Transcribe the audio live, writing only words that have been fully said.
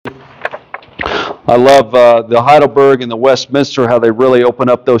I love the Heidelberg and the Westminster, how they really open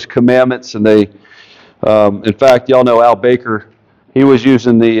up those commandments. And they, in fact, y'all know Al Baker. He was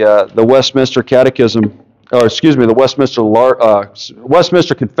using the Westminster Catechism, or excuse me, the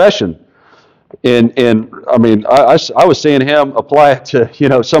Westminster Confession. And I mean, I was seeing him apply it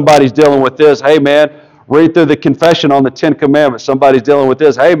to, somebody's dealing with this. Hey, man, read through the confession on the Ten Commandments. Somebody's dealing with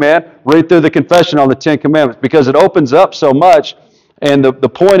this. Hey, man, read through the confession on the Ten Commandments, because it opens up so much. And the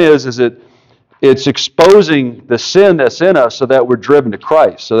point is that it's exposing the sin that's in us so that we're driven to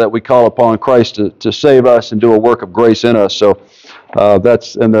Christ, so that we call upon Christ to save us and do a work of grace in us. So and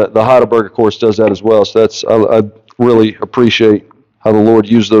the Heidelberg, of course, does that as well. So I really appreciate how the Lord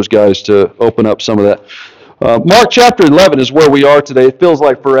used those guys to open up some of that. Mark chapter 11 is where we are today. It feels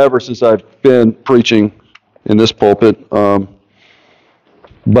like forever since I've been preaching in this pulpit,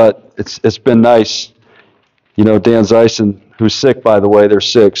 but it's been nice. Dan Zeisen, who's sick, by the way, they're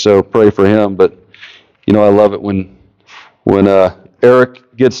sick, so pray for him. But I love it when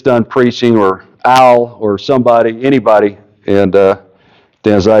Eric gets done preaching, or Al, or anybody, and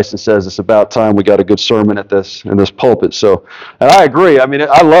Dan Zeisen says it's about time we got a good sermon in this pulpit. So, and I agree. I mean,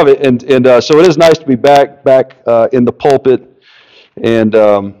 I love it, and so it is nice to be back in the pulpit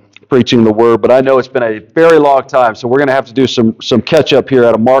and preaching the word. But I know it's been a very long time, so we're going to have to do some catch up here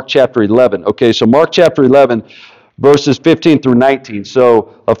out of Mark chapter 11. Okay, so Mark chapter 11, verses 15 through 19.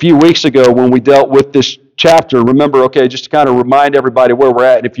 So a few weeks ago when we dealt with this chapter, remember, okay, just to kind of remind everybody where we're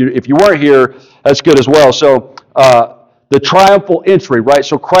at. And if you weren't here, that's good as well. So the triumphal entry, right?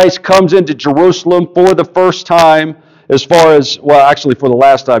 So Christ comes into Jerusalem for the first time, as far as, well, actually for the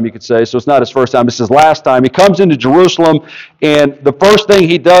last time, you could say. So it's not his first time, it's his last time. He comes into Jerusalem, and the first thing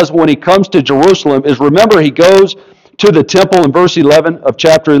he does when he comes to Jerusalem is, remember, he goes to the temple in verse 11 of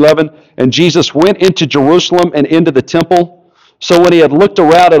chapter 11, and Jesus went into Jerusalem and into the temple. So when he had looked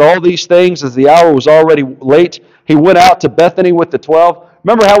around at all these things, as the hour was already late, he went out to Bethany with the 12.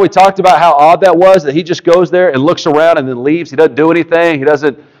 Remember how we talked about how odd that was, that he just goes there and looks around and then leaves? He doesn't do anything. He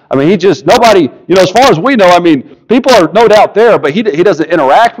doesn't, nobody, as far as we know, people are no doubt there, but he doesn't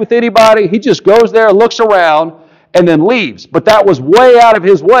interact with anybody. He just goes there, looks around, and then leaves. But that was way out of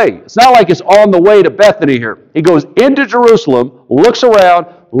his way. It's not like it's on the way to Bethany here. He goes into Jerusalem, looks around,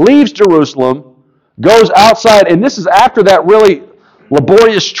 leaves Jerusalem, goes outside, and this is after that really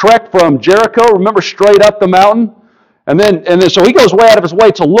laborious trek from Jericho. Remember, straight up the mountain? And then so he goes way out of his way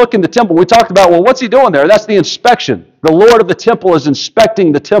to look in the temple. We talked about, well, what's he doing there? That's the inspection. The Lord of the temple is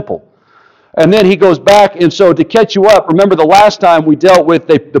inspecting the temple. And then he goes back, and so to catch you up, remember the last time we dealt with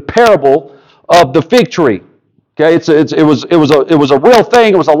the parable of the fig tree. Okay, it was a real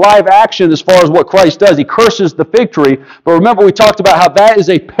thing. It was a live action as far as what Christ does. He curses the fig tree. But remember, we talked about how that is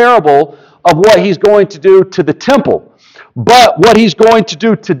a parable of what he's going to do to the temple. But what he's going to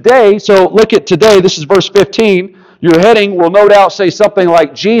do today, so look at today, this is verse 15. Your heading will no doubt say something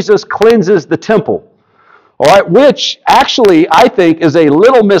like, Jesus cleanses the temple. All right, which actually I think is a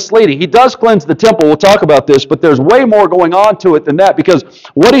little misleading. He does cleanse the temple. We'll talk about this, but there's way more going on to it than that, because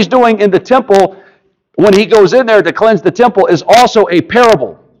what he's doing in the temple, when he goes in there to cleanse the temple, is also a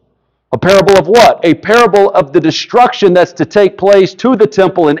parable. A parable of what? A parable of the destruction that's to take place to the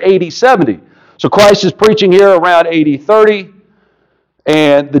temple in AD 70. So Christ is preaching here around AD 30,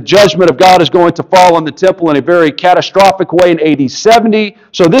 and the judgment of God is going to fall on the temple in a very catastrophic way in AD 70.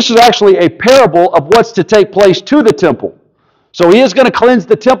 So this is actually a parable of what's to take place to the temple. So he is going to cleanse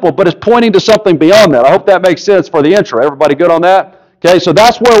the temple, but it's pointing to something beyond that. I hope that makes sense for the intro. Everybody good on that? Okay, so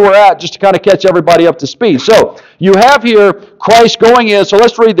that's where we're at, just to kind of catch everybody up to speed. So you have here Christ going in. So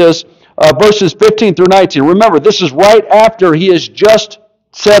let's read this, verses 15 through 19. Remember, this is right after he has just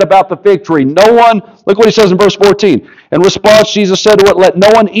said about the fig tree. No one, look what he says in verse 14. In response, Jesus said to it, let no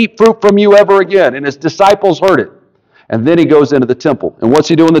one eat fruit from you ever again. And his disciples heard it. And then he goes into the temple. And what's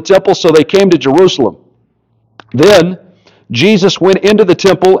he doing in the temple? So they came to Jerusalem. Then Jesus went into the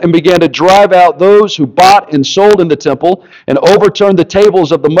temple and began to drive out those who bought and sold in the temple, and overturned the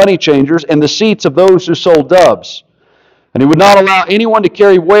tables of the money changers and the seats of those who sold doves. And he would not allow anyone to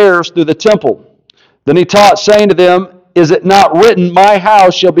carry wares through the temple. Then he taught, saying to them, is it not written, my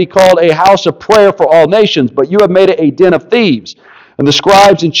house shall be called a house of prayer for all nations, but you have made it a den of thieves? And the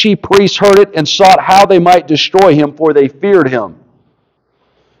scribes and chief priests heard it and sought how they might destroy him, for they feared him,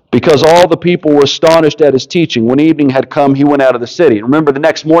 because all the people were astonished at his teaching. When evening had come, he went out of the city. Remember, the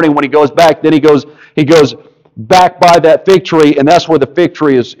next morning when he goes back, then he goes back by that fig tree, and that's where the fig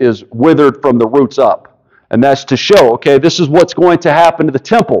tree is withered from the roots up. And that's to show, okay, this is what's going to happen to the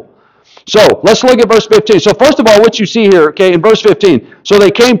temple. So let's look at verse 15. So first of all, what you see here, okay, in verse 15, so they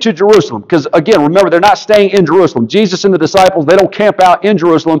came to Jerusalem, because again, remember, they're not staying in Jerusalem. Jesus and the disciples, they don't camp out in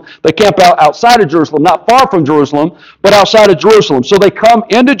Jerusalem. They camp out outside of Jerusalem, not far from Jerusalem, but outside of Jerusalem. So they come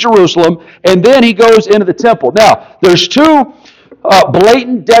into Jerusalem, and then he goes into the temple. Now, there's two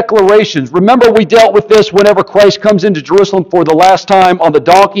blatant declarations. Remember, we dealt with this whenever Christ comes into Jerusalem for the last time on the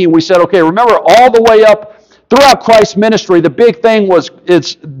donkey, and we said, okay, remember all the way up throughout Christ's ministry, the big thing was,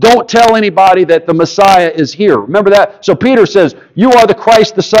 it's don't tell anybody that the Messiah is here. Remember that? So Peter says, you are the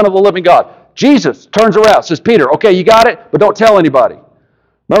Christ, the Son of the living God. Jesus turns around, says, Peter, okay, you got it, but don't tell anybody.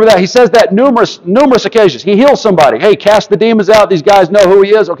 Remember that? He says that numerous occasions. He heals somebody. Hey, cast the demons out. These guys know who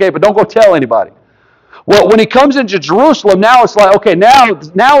he is. Okay, but don't go tell anybody. Well, when he comes into Jerusalem, now it's like, okay, now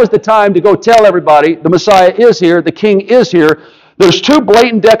is the time to go tell everybody the Messiah is here, the King is here. There's two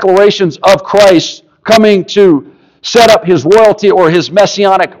blatant declarations of Christ coming to set up his royalty or his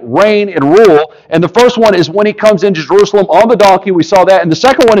messianic reign and rule. And the first one is when he comes into Jerusalem on the donkey. We saw that. And the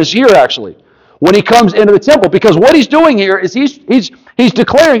second one is here, actually, when he comes into the temple. Because what he's doing here is he's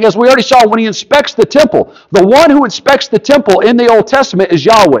declaring, as we already saw, when he inspects the temple. The one who inspects the temple in the Old Testament is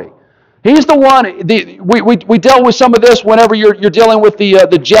Yahweh. He's the one. We dealt with some of this whenever you're dealing with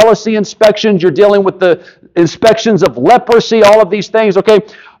the jealousy inspections. You're dealing with the inspections of leprosy. All of these things. Okay,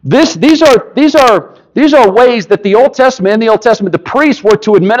 these are ways that in the Old Testament, the priests were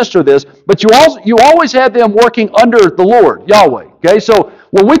to administer this. But you always had them working under the Lord Yahweh. Okay, so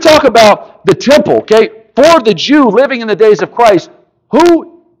when we talk about the temple, okay, for the Jew living in the days of Christ,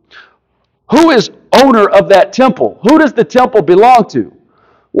 who is owner of that temple? Who does the temple belong to?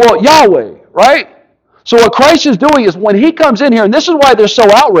 Well, Yahweh, right? So what Christ is doing is when he comes in here, and this is why they're so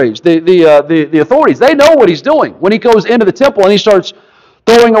outraged, the authorities, they know what he's doing. When he goes into the temple and he starts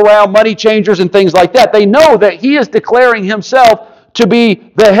throwing around money changers and things like that, they know that he is declaring himself to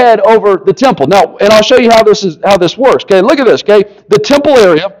be the head over the temple. Now, and I'll show you how this works. Okay, look at this, okay? The temple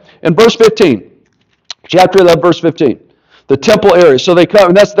area in verse 15. Chapter 11, verse 15. The temple area. So they come,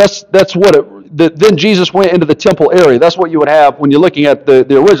 and that's what it. Then Jesus went into the temple area. That's what you would have when you're looking at the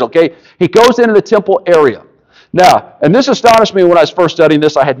original. Okay, he goes into the temple area. Now, and this astonished me when I was first studying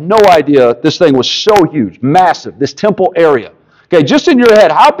this. I had no idea this thing was so huge, massive. This temple area. Okay, just in your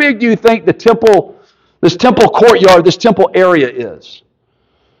head, how big do you think this temple courtyard, this temple area is?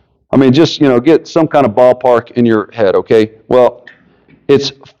 I mean, just get some kind of ballpark in your head. Okay, well,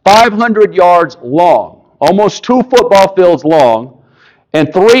 it's 500 yards long, almost 2 football fields long,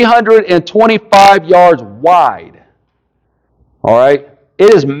 and 325 yards wide. All right?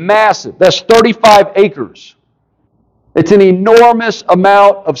 It is massive. That's 35 acres. It's an enormous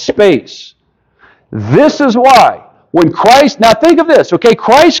amount of space. This is why when Christ, now think of this, okay?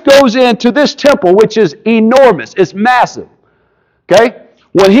 Christ goes into this temple, which is enormous. It's massive. Okay?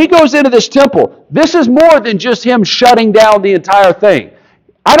 When he goes into this temple, this is more than just him shutting down the entire thing.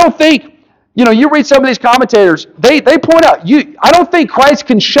 I don't think, you read some of these commentators, they point out, I don't think Christ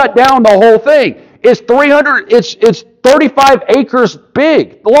can shut down the whole thing. It's 35 acres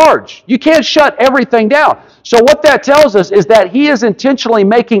big, large. You can't shut everything down. So what that tells us is that he is intentionally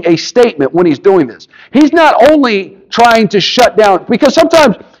making a statement when he's doing this. He's not only trying to shut down, because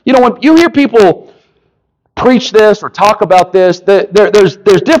sometimes, when you hear people preach this or talk about this, there's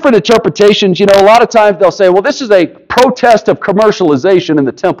different interpretations. A lot of times they'll say, well, this is a protest of commercialization in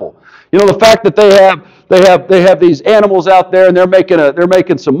the temple. The fact that they have these animals out there and they're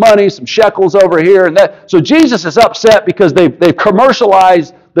making some money, some shekels over here and that. So Jesus is upset because they've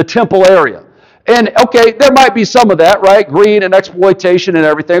commercialized the temple area. And okay, there might be some of that, right? Greed and exploitation and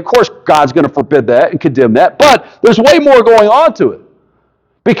everything. Of course, God's going to forbid that and condemn that. But there's way more going on to it.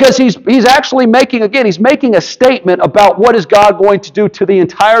 Because he's actually making a statement about what is God going to do to the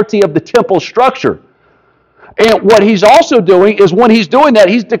entirety of the temple structure. And what he's also doing is when he's doing that,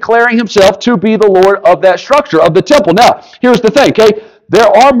 he's declaring himself to be the Lord of that structure, of the temple. Now, here's the thing, okay? There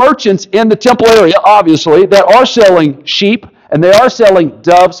are merchants in the temple area, obviously, that are selling sheep and they are selling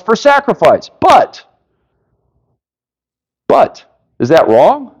doves for sacrifice. But, is that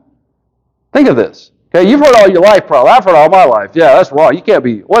wrong? Think of this. Okay, you've heard all your life probably. I've heard all my life. Yeah, that's wrong. You can't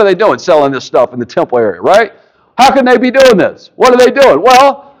be, what are they doing selling this stuff in the temple area, right? How can they be doing this? What are they doing?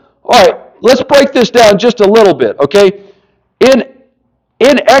 Well, all right, let's break this down just a little bit, okay? In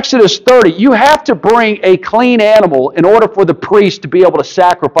Exodus 30, you have to bring a clean animal in order for the priest to be able to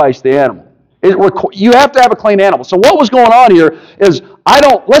sacrifice the animal. You have to have a clean animal. So what was going on here is,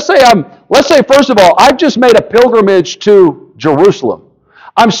 let's say first of all, I've just made a pilgrimage to Jerusalem.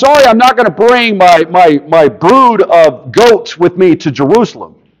 I'm sorry, I'm not going to bring my brood of goats with me to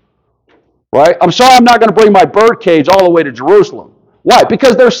Jerusalem. Right? I'm sorry, I'm not going to bring my bird cage all the way to Jerusalem. Why?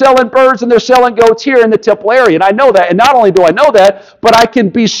 Because they're selling birds and they're selling goats here in the temple area. And I know that. And not only do I know that, but I can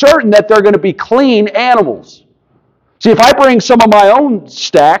be certain that they're going to be clean animals. See, if I bring some of my own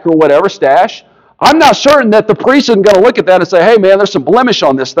stack or whatever, stash, I'm not certain that the priest isn't going to look at that and say, hey man, there's some blemish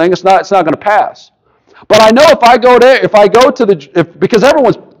on this thing. It's not going to pass. But I know if I go there, because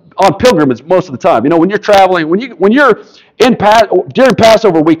everyone's on pilgrimage most of the time. When you're traveling, when you're during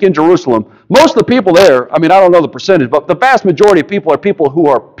Passover week in Jerusalem, most of the people there, I don't know the percentage, but the vast majority of people are people who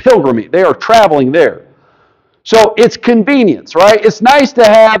are pilgriming. They are traveling there. So it's convenience, right? It's nice to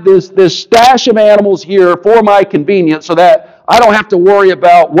have this stash of animals here for my convenience so that I don't have to worry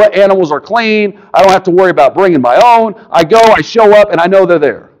about what animals are clean. I don't have to worry about bringing my own. I go, I show up, and I know they're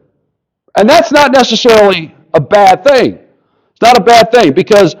there. And that's not necessarily a bad thing. It's not a bad thing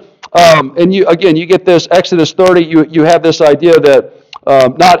because, you get this, Exodus 30, you have this idea that,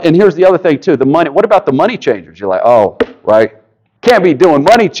 and here's the other thing too, the money. What about the money changers? You're like, oh, right. Can't be doing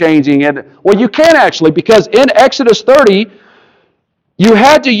money changing. Well, you can actually, because in Exodus 30, you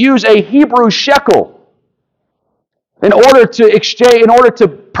had to use a Hebrew shekel in order to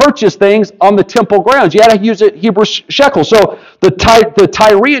purchase things on the temple grounds. You had to use a Hebrew shekel. So the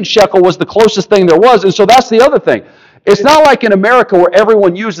Tyrian shekel was the closest thing there was. And so that's the other thing. It's not like in America where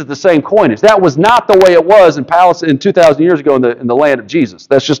everyone uses the same coinage. That was not the way it was in Palestine 2,000 years ago in the land of Jesus.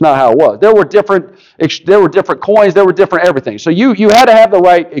 That's just not how it was. There were different coins. There were different everything. So you had to have the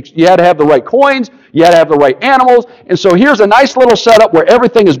right coins. You had to have the right animals. And so here's a nice little setup where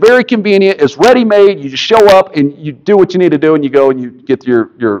everything is very convenient. It's ready made. You just show up and you do what you need to do, and you go and you get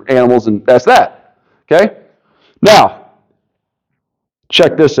your animals, and that's that. Okay? Now,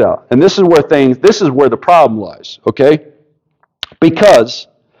 check this out. And this is where the problem lies, okay? Because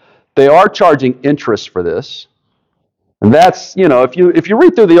they are charging interest for this. And that's, if you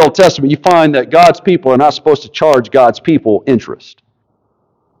read through the Old Testament, you find that God's people are not supposed to charge God's people interest.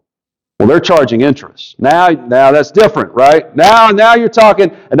 Well, they're charging interest. Now that's different, right? Now you're talking,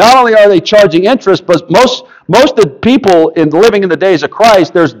 and not only are they charging interest, but most of the people living in the days of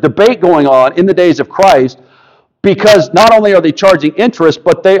Christ, there's debate going on in the days of Christ, because not only are they charging interest,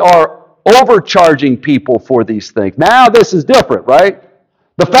 but they are overcharging people for these things. Now this is different, right?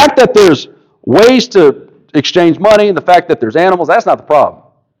 The fact that there's ways to exchange money and the fact that there's animals, that's not the problem.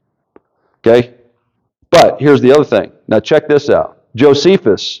 Okay? But here's the other thing. Now check this out.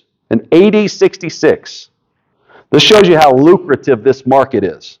 Josephus, in AD 66, this shows you how lucrative this market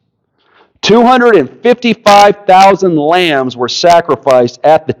is. 255,000 lambs were sacrificed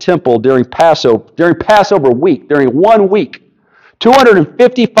at the temple during Passover week, during 1 week.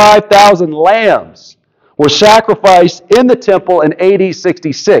 255,000 lambs were sacrificed in the temple in AD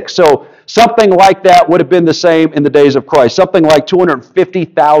 66. So something like that would have been the same in the days of Christ. Something like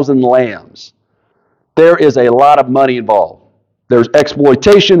 250,000 lambs. There is a lot of money involved. There's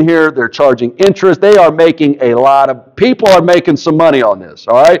exploitation here. They're charging interest. People are making some money on this,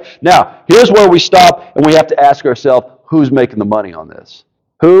 all right? Now, here's where we stop and we have to ask ourselves, who's making the money on this?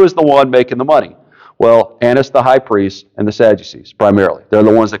 Who is the one making the money? Well, Annas the high priest and the Sadducees, primarily. They're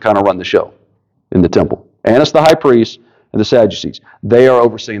the ones that kind of run the show in the temple. Annas the high priest and the Sadducees. They are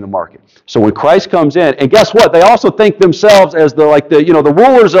overseeing the market. So when Christ comes in, and guess what? They also think themselves as the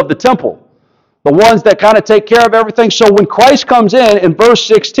rulers of the temple. The ones that kind of take care of everything. So when Christ comes in verse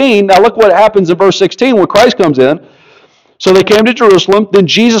 16, now look what happens in verse 16 when Christ comes in. So they came to Jerusalem. Then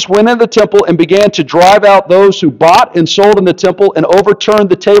Jesus went into the temple and began to drive out those who bought and sold in the temple and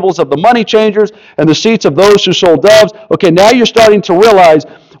overturned the tables of the money changers and the seats of those who sold doves. Okay, now you're starting to realize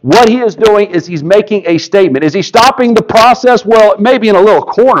what he is doing is he's making a statement. Is he stopping the process? Well, maybe in a little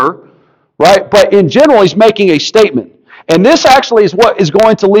corner, right? But in general, he's making a statement. And this actually is what is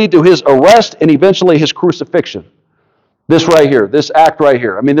going to lead to his arrest and eventually his crucifixion. This right here, this act right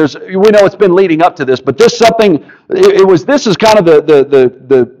here. I mean, we know it's been leading up to this, but this is kind of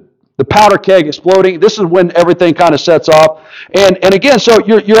the powder keg exploding. This is when everything kind of sets off. And again, so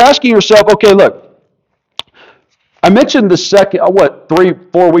you're asking yourself, okay, look, I mentioned the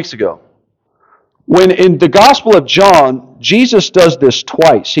 3-4 weeks ago. When in the Gospel of John, Jesus does this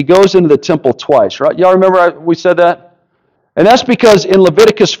twice. He goes into the temple twice, right? Y'all remember we said that? And that's because in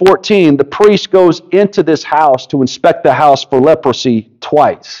Leviticus 14, the priest goes into this house to inspect the house for leprosy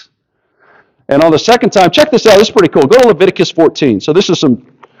twice. And on the second time, check this out, this is pretty cool. Go to Leviticus 14. So this is some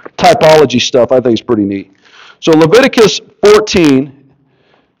typology stuff I think is pretty neat. So Leviticus 14,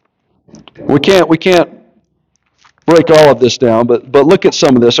 we can't break all of this down, but look at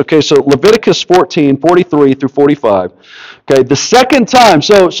some of this. Okay, so Leviticus 14, 43 through 45. Okay, the second time,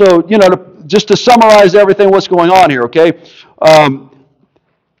 so just to summarize everything, what's going on here, okay?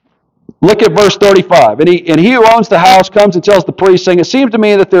 Look at verse 35. And he who owns the house comes and tells the priest, saying, it seems to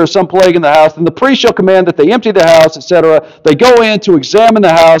me that there is some plague in the house. And the priest shall command that they empty the house, etc. They go in to examine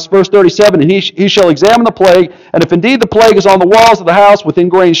the house. Verse 37, and he shall examine the plague. And if indeed the plague is on the walls of the house with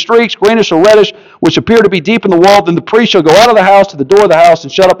ingrained streaks, greenish or reddish, which appear to be deep in the wall, then the priest shall go out of the house to the door of the house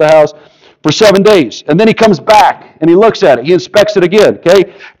and shut up the house for 7 days. And then he comes back and he looks at it. He inspects it again.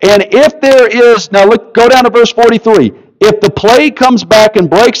 Okay? And if there is, now look, go down to verse 43. If the plague comes back and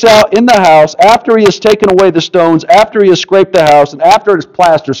breaks out in the house after he has taken away the stones, after he has scraped the house, and after it is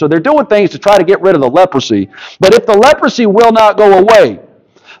plastered, so they're doing things to try to get rid of the leprosy. But if the leprosy will not go away,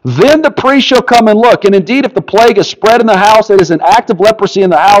 then the priest shall come and look. And indeed, if the plague is spread in the house, it is an active leprosy in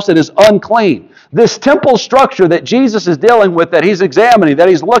the house, it is unclean. This temple structure that Jesus is dealing with, that he's examining, that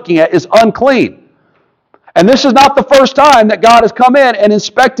he's looking at, is unclean. And this is not the first time that God has come in and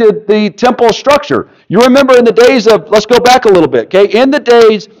inspected the temple structure. You remember in the days of, let's go back a little bit, okay? In the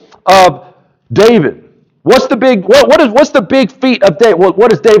days of David, what's the big feat of David?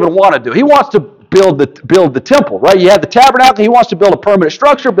 What does David want to do? He wants to build the temple, right? You have the tabernacle. He wants to build a permanent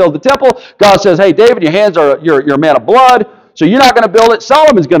structure, build the temple. God says, hey, David, your hands are, you're a man of blood, so you're not going to build it.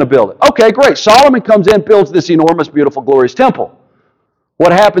 Solomon's going to build it. Okay, great. Solomon comes in, builds this enormous, beautiful, glorious temple.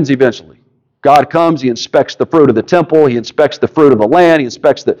 What happens eventually? God comes, he inspects the fruit of the temple, he inspects the fruit of the land,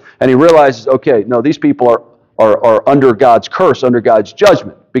 and he realizes, okay, no, these people are under God's curse, under God's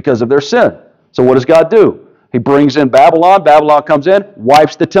judgment because of their sin. So what does God do? He brings in Babylon. Babylon comes in,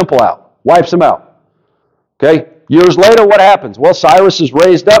 wipes the temple out, wipes them out. Okay? Years later, what happens? Well, Cyrus is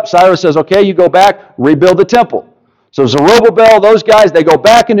raised up. Cyrus says, okay, you go back, rebuild the temple. So Zerubbabel, those guys, they go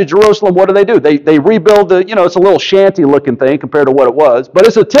back into Jerusalem. What do? They rebuild it's a little shanty looking thing compared to what it was, but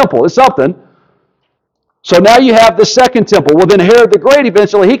it's a temple, it's something. So now you have the second temple. Well, then Herod the Great,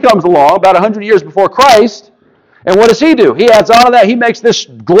 eventually, he comes along about 100 years before Christ. And what does he do? He adds on to that. He makes this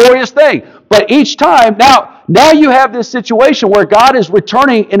glorious thing. But each time, now you have this situation where God is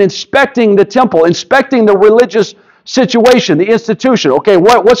returning and inspecting the temple, inspecting the religious situation, the institution. Okay,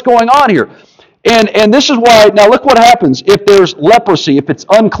 what's going on here? And this is why, now look what happens. If there's leprosy, if it's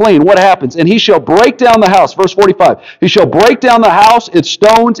unclean, what happens? And he shall break down the house. Verse 45. He shall break down the house, its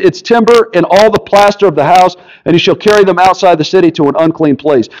stones, its timber, and all the plaster of the house, and he shall carry them outside the city to an unclean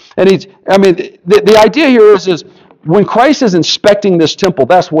place. And the idea here is when Christ is inspecting this temple,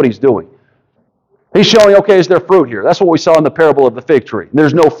 that's what he's doing. He's showing, okay, is there fruit here? That's what we saw in the parable of the fig tree.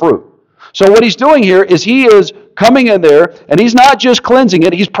 There's no fruit. So what he's doing here is he is coming in there, and he's not just cleansing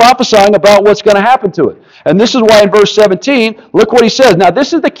it, he's prophesying about what's going to happen to it. And this is why in verse 17, look what he says. Now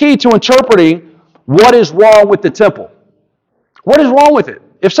this is the key to interpreting what is wrong with the temple. What is wrong with it?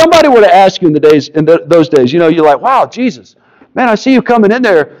 If somebody were to ask you in those days, you're like, wow, Jesus, man, I see you coming in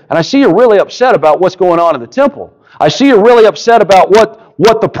there, and I see you're really upset about what's going on in the temple. I see you're really upset about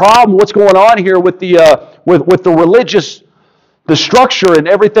what the problem, what's going on here with the religious, the structure and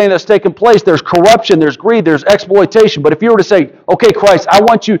everything that's taken place. There's corruption, there's greed, there's exploitation. But if you were to say, okay, Christ, I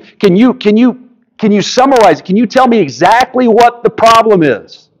want you, can you summarize it? Can you tell me exactly what the problem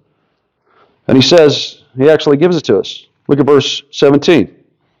is? And he says, he actually gives it to us. Look at verse 17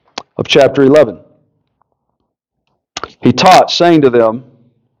 of chapter 11. He taught, saying to them,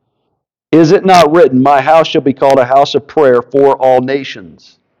 is it not written, my house shall be called a house of prayer for all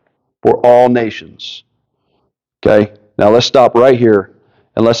nations? For all nations. Okay? Now let's stop right here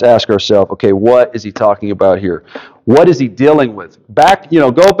and let's ask ourselves, okay, what is he talking about here? What is he dealing with?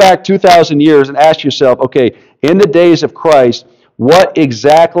 Go back 2,000 years and ask yourself, okay, in the days of Christ, what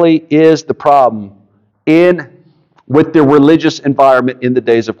exactly is the problem with the religious environment in the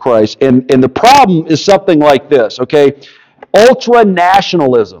days of Christ? And the problem is something like this, okay?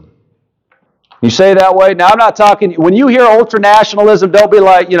 Ultra-nationalism. You say that way? Now I'm not talking, when you hear ultra-nationalism, don't be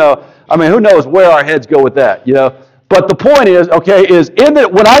like, who knows where our heads go with that, But the point is, okay,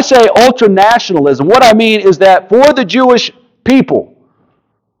 when I say ultra-nationalism, what I mean is that for the Jewish people,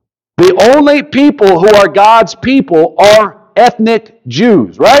 the only people who are God's people are ethnic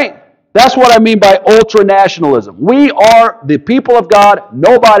Jews, right? That's what I mean by ultra-nationalism. We are the people of God,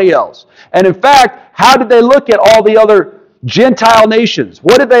 nobody else. And in fact, how did they look at all the other Gentile nations?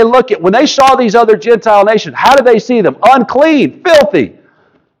 What did they look at? When they saw these other Gentile nations, how did they see them? Unclean, filthy.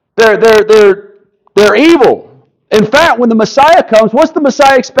 They're evil. In fact, when the Messiah comes, what's the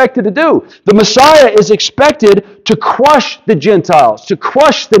Messiah expected to do? The Messiah is expected to crush the Gentiles, to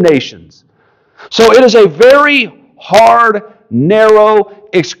crush the nations. So it is a very hard narrow,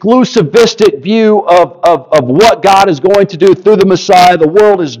 exclusivistic view of what God is going to do through the Messiah. The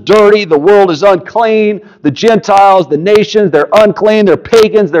world is dirty. The world is unclean. The Gentiles, the nations, they're unclean. They're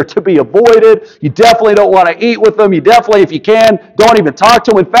pagans. They're to be avoided. You definitely don't want to eat with them. You definitely, if you can, don't even talk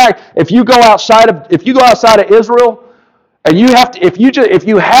to them. In fact, if you go outside of Israel, and if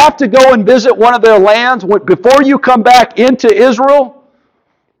you have to go and visit one of their lands before you come back into Israel,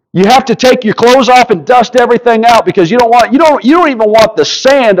 you have to take your clothes off and dust everything out because you don't even want the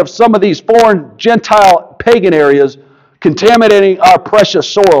sand of some of these foreign Gentile pagan areas contaminating our precious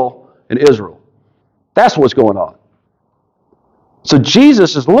soil in Israel. That's what's going on. So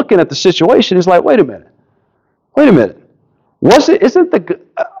Jesus is looking at the situation. He's like, wait a minute. Now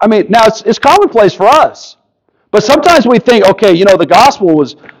it's commonplace for us. But sometimes we think, okay, the gospel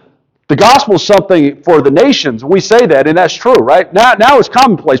is something for the nations. We say that, and that's true, right? Now it's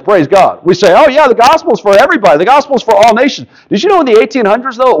commonplace, praise God. We say, oh yeah, the gospel is for everybody. The gospel is for all nations. Did you know in the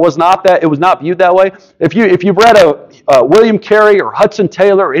 1800s, though, it was not viewed that way? If you've read William Carey or Hudson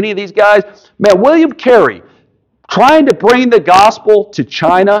Taylor or any of these guys, man, William Carey, trying to bring the gospel to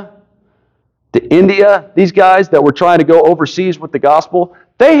China, to India, these guys that were trying to go overseas with the gospel,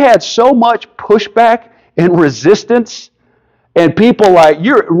 they had so much pushback and resistance. And people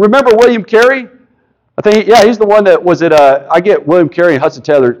you remember William Carey? I think, yeah, he's the one that was at, I get William Carey and Hudson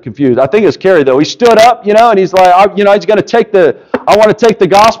Taylor confused. I think it's Carey, though. He stood up, and he's like, I want to take the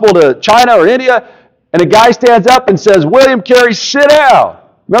gospel to China or India. And a guy stands up and says, William Carey, sit down.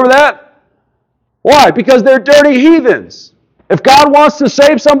 Remember that? Why? Because they're dirty heathens. If God wants to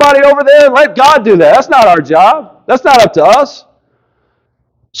save somebody over there, let God do that. That's not our job. That's not up to us.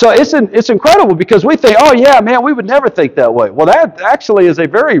 So it's incredible because we think, oh yeah, man, we would never think that way. Well, that actually is a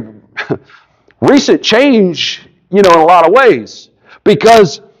very recent change, in a lot of ways.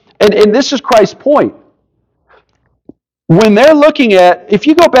 Because, and this is Christ's point. When they're looking at, if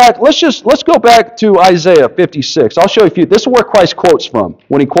you go back, let's go back to Isaiah 56. I'll show you a few. This is where Christ quotes from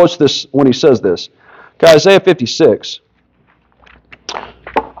when he says this. Okay, Isaiah 56.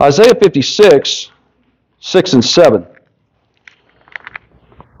 Isaiah 56, 6 and 7.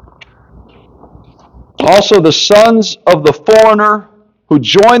 Also the sons of the foreigner who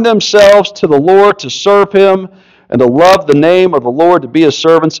join themselves to the Lord to serve him and to love the name of the Lord, to be his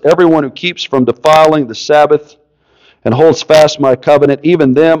servants, everyone who keeps from defiling the Sabbath and holds fast my covenant,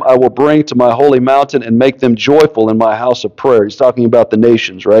 even them I will bring to my holy mountain and make them joyful in my house of prayer. He's talking about the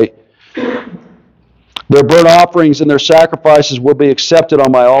nations, right? Their burnt offerings and their sacrifices will be accepted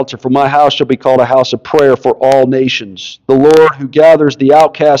on my altar, for my house shall be called a house of prayer for all nations. The Lord who gathers the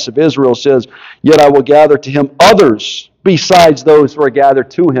outcasts of Israel says, yet I will gather to him others besides those who are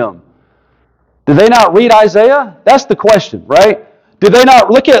gathered to him. Did they not read Isaiah? That's the question, right? Did they not?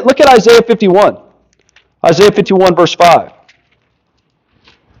 Look at Isaiah 51. Isaiah 51 verse 5.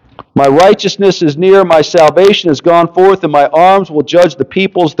 My righteousness is near, my salvation has gone forth, and my arms will judge the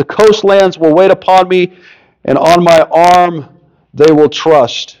peoples. The coastlands will wait upon me, and on my arm they will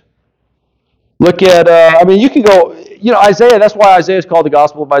trust. Look at, you can go, Isaiah, that's why Isaiah is called the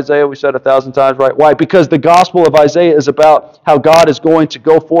Gospel of Isaiah. We said 1,000 times, right? Why? Because the Gospel of Isaiah is about how God is going to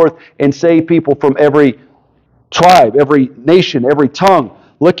go forth and save people from every tribe, every nation, every tongue.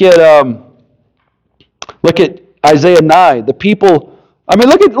 Look at Isaiah 9. The people...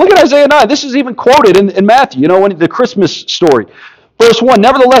 look at Isaiah 9. This is even quoted in Matthew, when the Christmas story. Verse 1,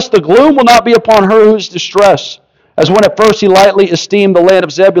 nevertheless, the gloom will not be upon her who is distressed, as when at first he lightly esteemed the land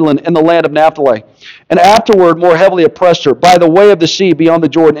of Zebulun and the land of Naphtali, and afterward more heavily oppressed her, by the way of the sea beyond the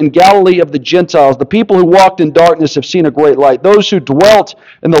Jordan, in Galilee of the Gentiles. The people who walked in darkness have seen a great light. Those who dwelt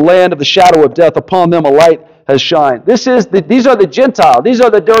in the land of the shadow of death, upon them a light has shined. These are the Gentiles. These are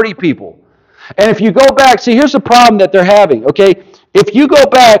the dirty people. And if you go back, see, here's the problem that they're having, okay? If you go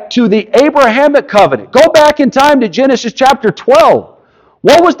back to the Abrahamic covenant, go back in time to Genesis chapter 12.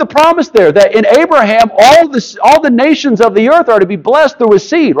 What was the promise there? That in Abraham, all the nations of the earth are to be blessed through his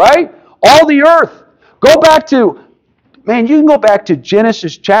seed, right? All the earth. You can go back to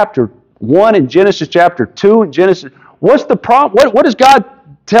Genesis chapter 1 and Genesis chapter 2 and Genesis. What's the problem? What does God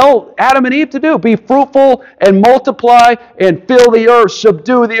tell Adam and Eve to do? Be fruitful and multiply and fill the earth,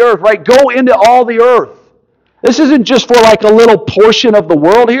 subdue the earth, right? Go into all the earth. This isn't just for like a little portion of the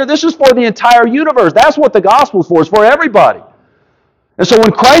world here. This is for the entire universe. That's what the gospel is for. It's for everybody. And so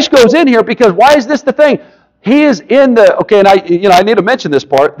when Christ goes in here, because why is this the thing? He is in and I need to mention this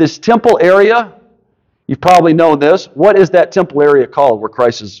part, this temple area. You've probably known this. What is that temple area called where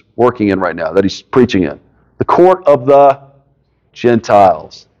Christ is working in right now, that he's preaching in? The court of the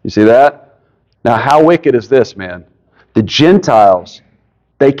Gentiles. You see that? Now, how wicked is this, man? The Gentiles,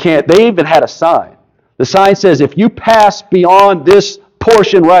 they even had a sign. The sign says if you pass beyond this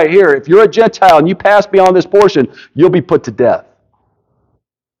portion right here, if you're a Gentile and you pass beyond this portion, you'll be put to death.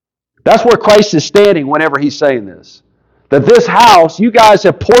 That's where Christ is standing whenever he's saying this. That this house, you guys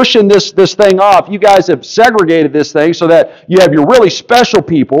have portioned this thing off. You guys have segregated this thing so that you have your really special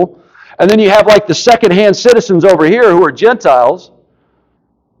people, and then you have like the second-hand citizens over here who are Gentiles.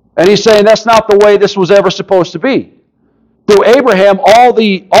 And he's saying that's not the way this was ever supposed to be. Through Abraham, all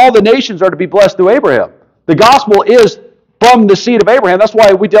the nations are to be blessed through Abraham. The gospel is from the seed of Abraham. That's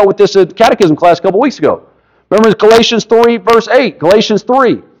why we dealt with this in catechism class a couple weeks ago. Remember Galatians 3, verse 8. Galatians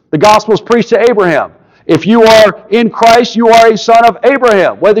 3, the gospel is preached to Abraham. If you are in Christ, you are a son of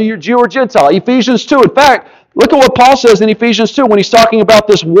Abraham, whether you're Jew or Gentile. Ephesians 2. In fact, look at what Paul says in Ephesians 2 when he's talking about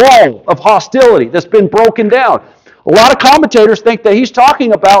this wall of hostility that's been broken down. A lot of commentators think that he's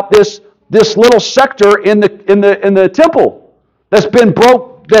talking about this little sector in the temple that's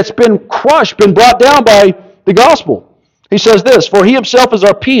been crushed, been brought down by the gospel. He says this, for he himself is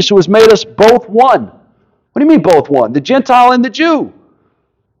our peace, who has made us both one. What do you mean both one? The Gentile and the Jew.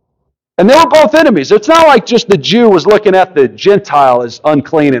 And they were both enemies. It's not like just the Jew was looking at the Gentile as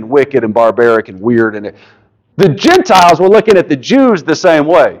unclean and wicked and barbaric and weird. And the Gentiles were looking at the Jews the same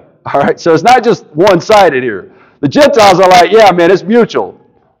way. All right, so it's not just one-sided here. The Gentiles are like, yeah, man, it's mutual.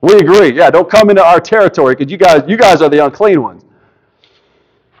 We agree. Yeah, don't come into our territory because you guys are the unclean ones.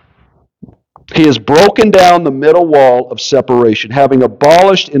 He has broken down the middle wall of separation, having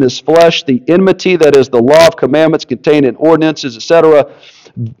abolished in his flesh the enmity, that is the law of commandments contained in ordinances, etc.,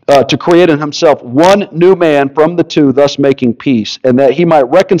 to create in himself one new man from the two, thus making peace, and that he might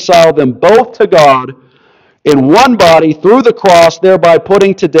reconcile them both to God in one body through the cross, thereby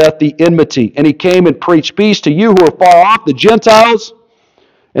putting to death the enmity. And he came and preached peace to you who are far off, the Gentiles,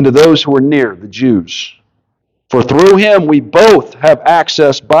 and to those who are near, the Jews. For through him we both have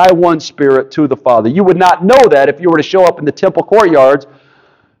access by one Spirit to the Father. You would not know that if you were to show up in the temple courtyards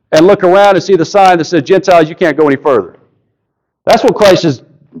and look around and see the sign that says, Gentiles, you can't go any further. That's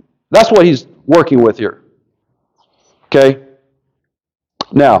what he's working with here. Okay?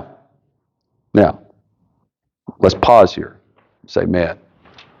 Now, let's pause here. Say, man,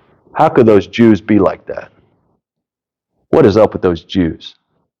 how could those Jews be like that? What is up with those Jews?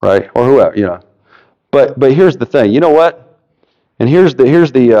 Right? Or whoever, But here's the thing. You know what? And here's this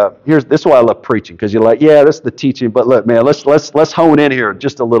is why I love preaching, because you're like, yeah, this is the teaching, but look, man, let's hone in here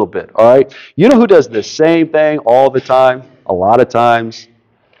just a little bit. All right? You know who does the same thing all the time? A lot of times,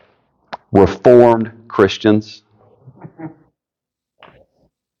 Reformed Christians.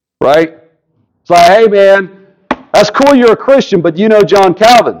 Right? It's like, hey man, that's cool you're a Christian, but you know John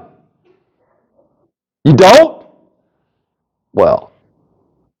Calvin. You don't? Well,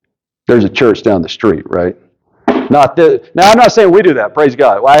 there's a church down the street, right? Now, I'm not saying we do that, praise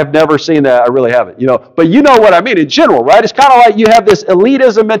God. I have never seen that, I really haven't. But you know what I mean in general, right? It's kind of like you have this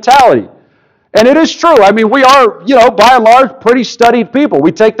elitism mentality. And it is true. I mean, we are, by and large, pretty studied people.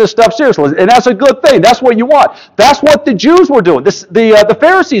 We take this stuff seriously, and that's a good thing. That's what you want. That's what the Jews were doing. The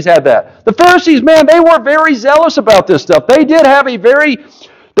Pharisees had that. The Pharisees, man, they were very zealous about this stuff. They did have they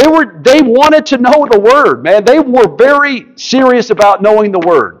wanted to know the Word, man. They were very serious about knowing the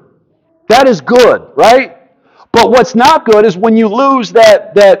Word. That is good, right? But what's not good is when you lose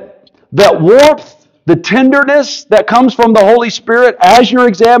that warmth, the tenderness that comes from the Holy Spirit as you're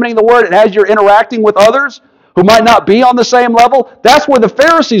examining the Word and as you're interacting with others who might not be on the same level. That's where the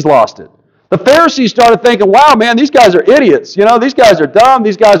Pharisees lost it. The Pharisees started thinking, wow, man, these guys are idiots. These guys are dumb.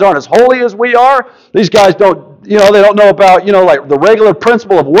 These guys aren't as holy as we are. These guys don't, they don't know about, like the regular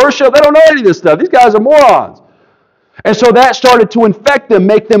principle of worship. They don't know any of this stuff. These guys are morons. And so that started to infect them,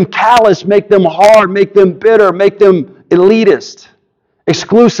 make them callous, make them hard, make them bitter, make them elitist,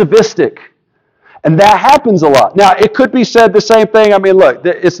 exclusivistic. And that happens a lot. Now, it could be said the same thing. I mean, look,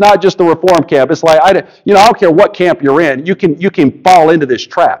 it's not just the Reform camp. It's like, I don't care what camp you're in. You can fall into this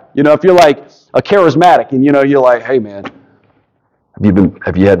trap. If you're like a charismatic and, you're like, hey, man,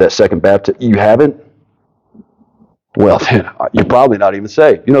 have you had that second baptism? You haven't? Well, then you're probably not even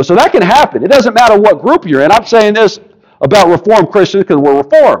saved. So that can happen. It doesn't matter what group you're in. I'm saying this about Reformed Christians because we're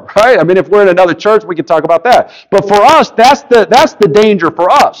Reformed, right? I mean, if we're in another church, we can talk about that. But for us, that's the danger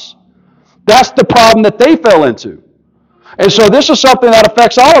for us. That's the problem that they fell into. And so this is something that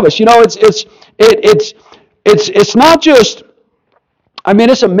affects all of us. It's not just, I mean,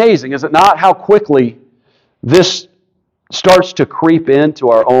 it's amazing, is it not, how quickly this starts to creep into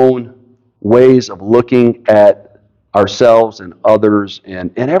our own ways of looking at ourselves and others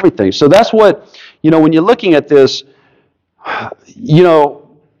and everything. So that's what, when you're looking at this,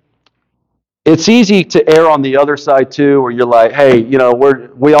 it's easy to err on the other side too, where you're like, hey,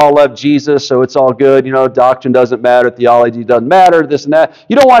 we all love Jesus, so it's all good. Doctrine doesn't matter, theology doesn't matter, this and that.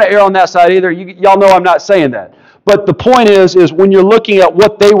 You don't want to err on that side either. Y'all know I'm not saying that. But the point is when you're looking at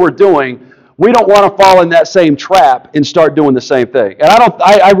what they were doing, we don't want to fall in that same trap and start doing the same thing. And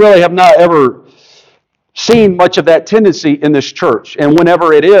I really have not ever seen much of that tendency in this church. And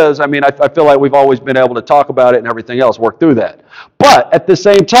whenever it is, I feel like we've always been able to talk about it and everything else, work through that. But at the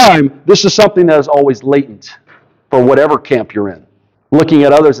same time, this is something that is always latent for whatever camp you're in. Looking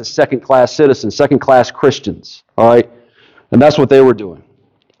at others as second-class citizens, second-class Christians, all right? And that's what they were doing.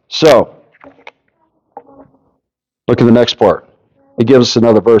 So, look at the next part. It gives us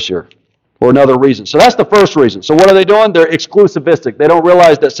another verse here, or another reason. So that's the first reason. So what are they doing? They're exclusivistic. They don't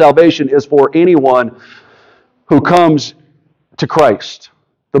realize that salvation is for anyone who comes to Christ.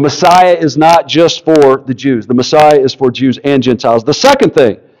 The Messiah is not just for the Jews. The Messiah is for Jews and Gentiles. The second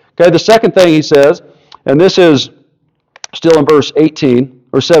thing he says, and this is still in verse 18,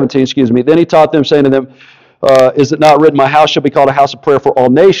 or 17, excuse me. Then he taught them, saying to them, is it not written, my house shall be called a house of prayer for all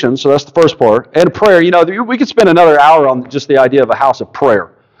nations? So that's the first part. And prayer, we could spend another hour on just the idea of a house of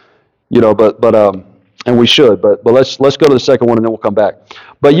prayer. And we should, but let's go to the second one and then we'll come back.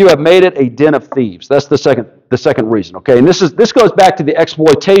 But you have made it a den of thieves. That's the second reason. Okay, and this goes back to the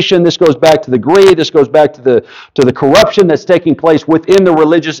exploitation. This goes back to the greed. This goes back to the corruption that's taking place within the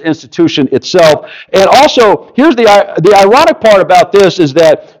religious institution itself. And also, here's the ironic part about this is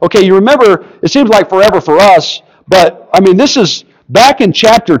that, okay, you remember it seems like forever for us, but this is back in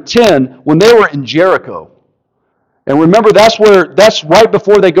chapter 10 when they were in Jericho. And remember, that's right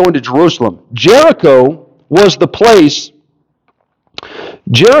before they go into Jerusalem. Jericho was the place.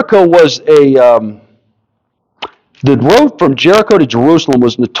 Jericho was the road from Jericho to Jerusalem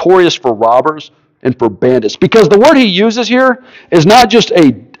was notorious for robbers and for bandits. Because the word he uses here is not just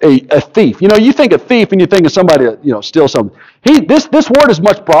a thief. You think of thief and you think of somebody that, steal something. This word is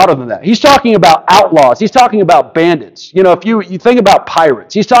much broader than that. He's talking about outlaws. He's talking about bandits. If you think about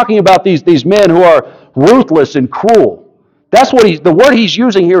pirates, he's talking about these men who are ruthless and cruel. That's what the word he's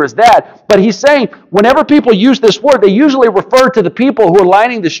using here is that. But he's saying whenever people use this word, they usually refer to the people who are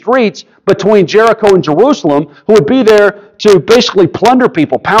lining the streets between Jericho and Jerusalem who would be there to basically plunder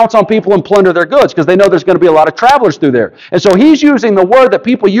people, pounce on people and plunder their goods because they know there's going to be a lot of travelers through there. And so he's using the word that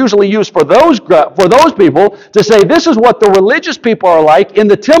people usually use for those people to say this is what the religious people are like in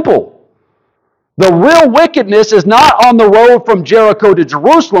the temple. The real wickedness is not on the road from Jericho to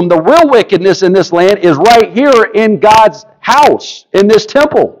Jerusalem. The real wickedness in this land is right here in God's house, in this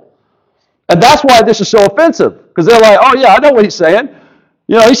temple. And that's why this is so offensive. Because they're like, oh yeah, I know what he's saying.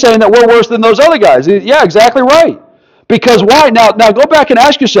 He's saying that we're worse than those other guys. Yeah, exactly right. Because why? Now go back and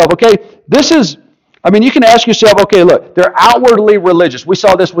ask yourself, okay, you can ask yourself, okay, look, they're outwardly religious. We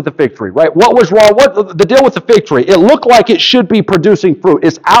saw this with the fig tree, right? What was wrong? What the deal with the fig tree? It looked like it should be producing fruit.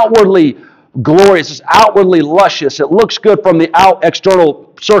 It's outwardly glorious. It's outwardly luscious. It looks good from the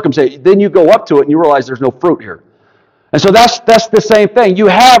external circumstance. Then you go up to it and you realize there's no fruit here. And so that's the same thing. You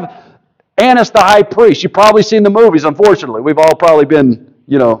have Annas the high priest. You've probably seen the movies, unfortunately. We've all probably been,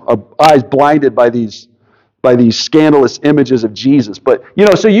 eyes blinded by these scandalous images of Jesus. But,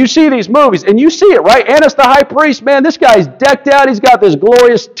 so you see these movies and you see it, right? Annas the high priest, man, this guy's decked out. He's got this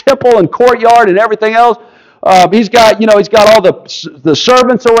glorious temple and courtyard and everything else. He's got all the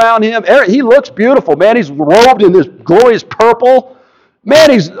servants around him. He looks beautiful, man. He's robed in this glorious purple. Man,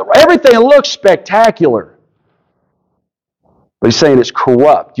 everything looks spectacular. But he's saying it's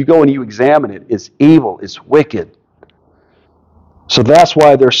corrupt. You go and you examine it. It's evil. It's wicked. So that's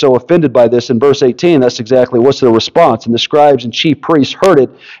why they're so offended by this. In verse 18, that's exactly what's the response. And the scribes and chief priests heard it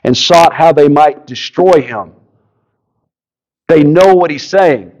and sought how they might destroy him. They know what he's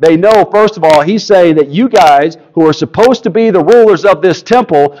saying. They know, first of all, he's saying that you guys who are supposed to be the rulers of this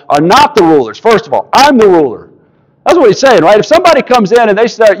temple are not the rulers. First of all, I'm the ruler. That's what he's saying, right? If somebody comes in and they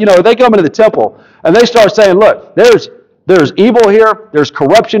start, they come into the temple and they start saying, look, there's evil here, there's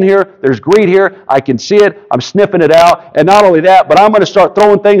corruption here, there's greed here, I can see it, I'm sniffing it out, and not only that, but I'm going to start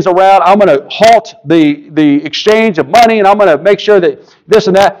throwing things around, I'm going to halt the exchange of money, and I'm going to make sure that this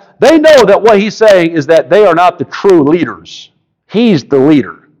and that. They know that what he's saying is that they are not the true leaders. He's the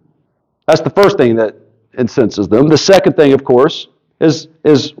leader. That's the first thing that incenses them. The second thing, of course, is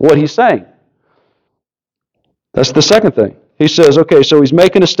what he's saying. That's the second thing. He says, okay, so he's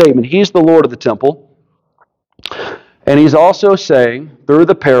making a statement. He's the Lord of the temple. And he's also saying, through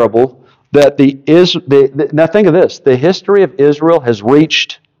the parable, that now think of this, the history of Israel has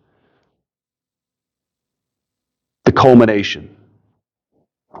reached the culmination.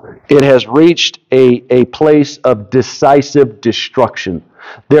 It has reached a place of decisive destruction.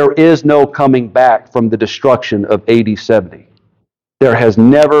 There is no coming back from the destruction of AD 70. There has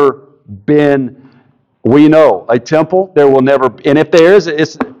never been, we know, a temple. There will never, and if there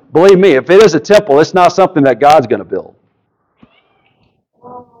is, believe me, if it is a temple, it's not something that God's going to build.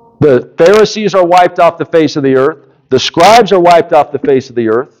 The Pharisees are wiped off the face of the earth. The scribes are wiped off the face of the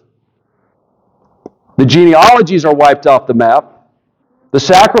earth. The genealogies are wiped off the map. The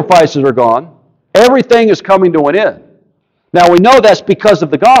sacrifices are gone. Everything is coming to an end. Now we know that's because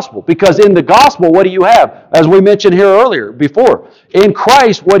of the gospel. Because in the gospel, what do you have? As we mentioned here earlier, before. In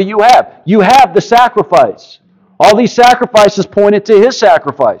Christ, what do you have? You have the sacrifice. All these sacrifices pointed to His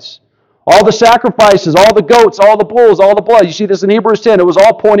sacrifice. All the sacrifices, all the goats, all the bulls, all the blood. You see this in Hebrews 10. It was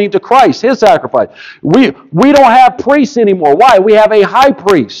all pointing to Christ, His sacrifice. We don't have priests anymore. Why? We have a high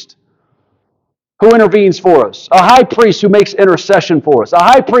priest who intervenes for us. A high priest who makes intercession for us. A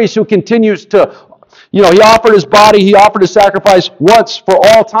high priest who continues to, He offered His body, He offered His sacrifice once for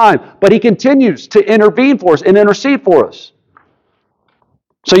all time. But He continues to intervene for us and intercede for us.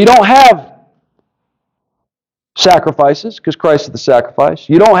 So you don't have sacrifices because Christ is the sacrifice.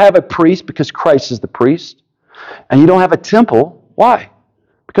 You don't have a priest because Christ is the priest. And you don't have a temple. Why?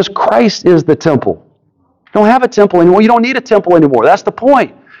 Because Christ is the temple. You don't have a temple anymore. You don't need a temple anymore. That's the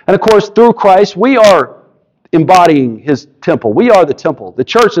point. And of course, through Christ, we are embodying His temple. We are the temple. The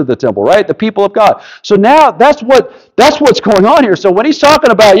church is the temple, right? The people of God. So now that's what's going on here. So when He's talking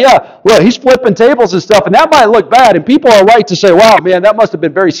about, He's flipping tables and stuff, and that might look bad, and people are right to say, wow, man, that must have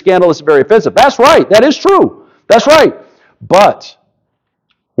been very scandalous and very offensive. That's right. That is true. That's right. But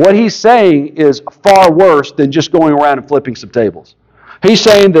what He's saying is far worse than just going around and flipping some tables. He's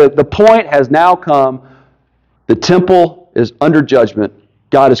saying that the point has now come. The temple is under judgment.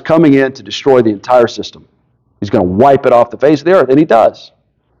 God is coming in to destroy the entire system. He's going to wipe it off the face of the earth, and He does.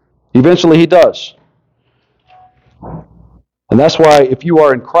 Eventually He does. And that's why if you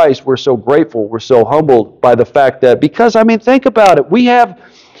are in Christ, we're so grateful, we're so humbled by the fact that, because, think about it. We have,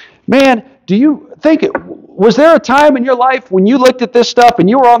 do you think, was there a time in your life when you looked at this stuff and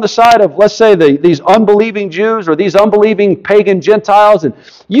you were on the side of, let's say, these unbelieving Jews or these unbelieving pagan Gentiles, and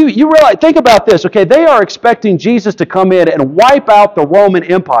you realize, think about this, okay, they are expecting Jesus to come in and wipe out the Roman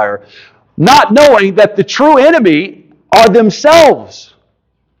Empire, not knowing that the true enemy are themselves.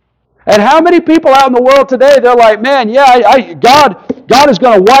 And how many people out in the world today, they're like, God is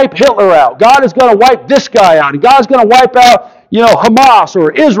going to wipe Hitler out. God is going to wipe this guy out. And God's going to wipe out, Hamas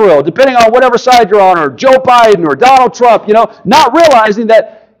or Israel, depending on whatever side you're on, or Joe Biden or Donald Trump, not realizing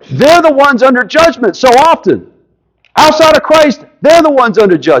that they're the ones under judgment so often. Outside of Christ, they're the ones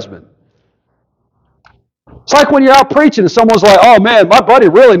under judgment. It's like when you're out preaching and someone's like, oh man, my buddy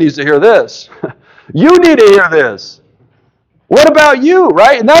really needs to hear this. You need to hear this. What about you,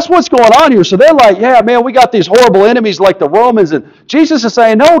 right? And that's what's going on here. So they're like, we got these horrible enemies like the Romans. And Jesus is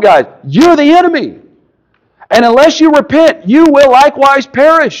saying, no, guys, you're the enemy. And unless you repent, you will likewise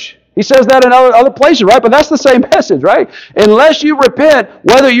perish. He says that in other places, right? But that's the same message, right? Unless you repent,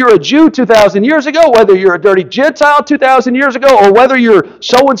 whether you're a Jew 2,000 years ago, whether you're a dirty Gentile 2,000 years ago, or whether you're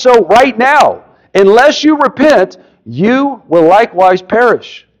so-and-so right now, unless you repent, you will likewise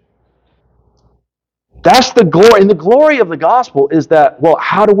perish. That's the glory. And the glory of the gospel is that,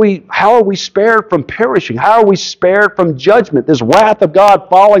 how are we spared from perishing? How are we spared from judgment? This wrath of God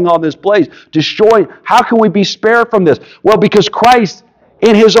falling on this place, destroying. How can we be spared from this? Well, because Christ,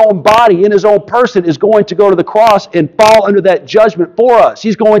 in His own body, in His own person, is going to go to the cross and fall under that judgment for us.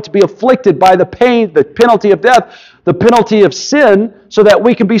 He's going to be afflicted by the pain, the penalty of death, the penalty of sin, so that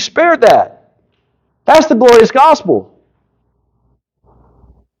we can be spared that. That's the glorious gospel.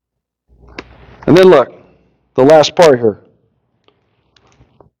 And then look, the last part here.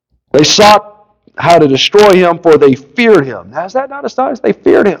 They sought how to destroy Him, for they feared Him. Now, is that not astonishing? They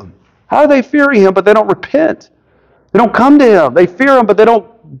feared Him. How are they fearing Him, but they don't repent? They don't come to Him. They fear Him, but they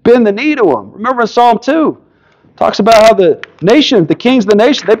don't bend the knee to Him. Remember in Psalm 2, it talks about how the kings of the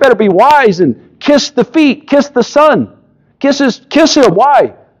nation, they better be wise and kiss the feet, kiss the Son. Kiss Him.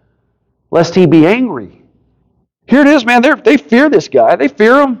 Why? Lest He be angry. Here it is, man. They fear this guy. They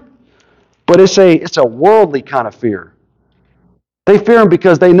fear Him. But it's a worldly kind of fear. They fear Him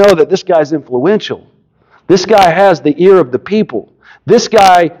because they know that this guy's influential. This guy has the ear of the people. This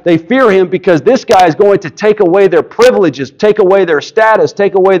guy, they fear Him because this guy is going to take away their privileges, take away their status,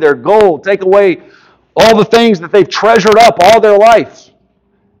 take away their gold, take away all the things that they've treasured up all their life.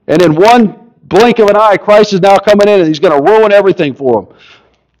 And in one blink of an eye, Christ is now coming in and He's going to ruin everything for them.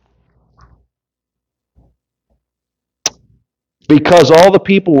 Because all the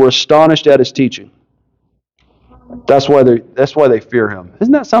people were astonished at His teaching. That's why they fear him.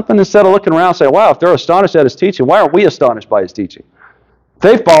 Isn't that something? Instead of looking around and saying, wow, if they're astonished at his teaching, why aren't we astonished by his teaching?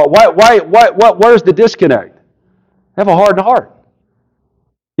 They fall. Where's the disconnect? They have a hardened heart.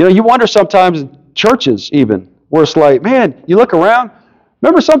 You wonder sometimes in churches even, where it's like, man, you look around.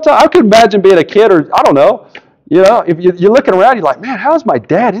 Remember sometimes, I could imagine being a kid or, I don't know, if you're looking around, you're like, man, how is my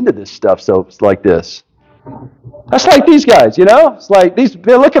dad into this stuff so it's like this? That's like these guys, It's like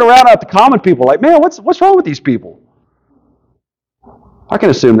they're looking around at the common people like, man, what's wrong with these people? I can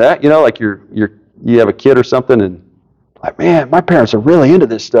assume that, like you have a kid or something and like, man, my parents are really into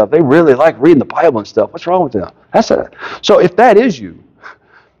this stuff. They really like reading the Bible and stuff. What's wrong with them? So if that is you,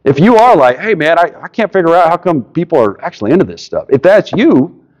 if you are like, hey man, I can't figure out how come people are actually into this stuff. If that's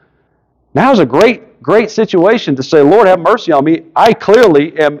you, now's a great situation to say, Lord, have mercy on me. I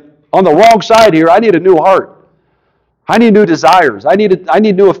clearly am on the wrong side here. I need a new heart. I need new desires. I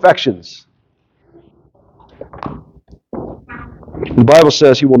need new affections. The Bible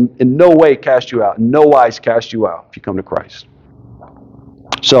says he will in no way cast you out, in no wise cast you out if you come to Christ.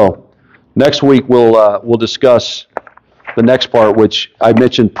 So, next week we'll discuss the next part, which I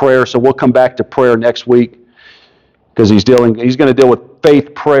mentioned prayer. So we'll come back to prayer next week because he's going to deal with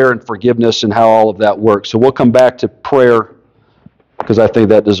faith, prayer, and forgiveness and how all of that works. So we'll come back to prayer because I think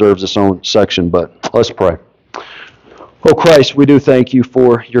that deserves its own section. But let's pray. Oh Christ, we do thank you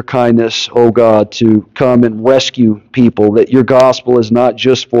for your kindness, oh God, to come and rescue people, that your gospel is not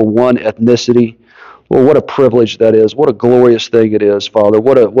just for one ethnicity. Well, what a privilege that is. What a glorious thing it is, Father.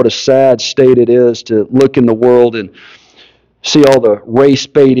 What a sad state it is to look in the world and see all the race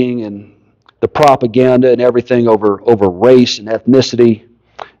baiting and the propaganda and everything over race and ethnicity.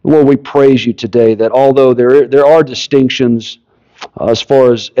 Lord, we praise you today that although there are distinctions as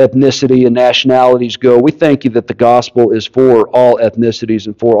far as ethnicity and nationalities go, we thank you that the gospel is for all ethnicities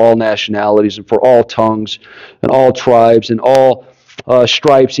and for all nationalities and for all tongues and all tribes and all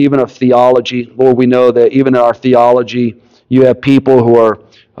stripes, even of theology. Lord, we know that even in our theology, you have people who are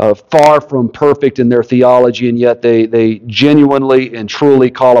far from perfect in their theology, and yet they genuinely and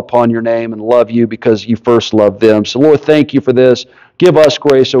truly call upon your name and love you because you first loved them. So, Lord, thank you for this. Give us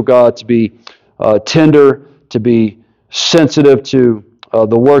grace, O God, to be tender, to be sensitive to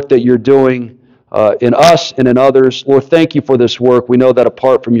the work that you're doing in us and in others. Lord, thank you for this work. We know that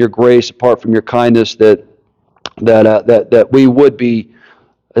apart from your grace, apart from your kindness, that we would be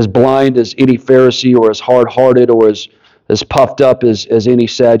as blind as any Pharisee or as hard-hearted or as puffed up as any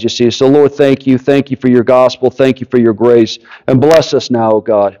Sadducee. So, Lord, thank you. Thank you for your gospel. Thank you for your grace. And bless us now, O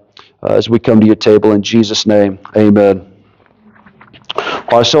God, as we come to your table. In Jesus' name, amen.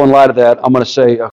 All right, so in light of that, I'm going to say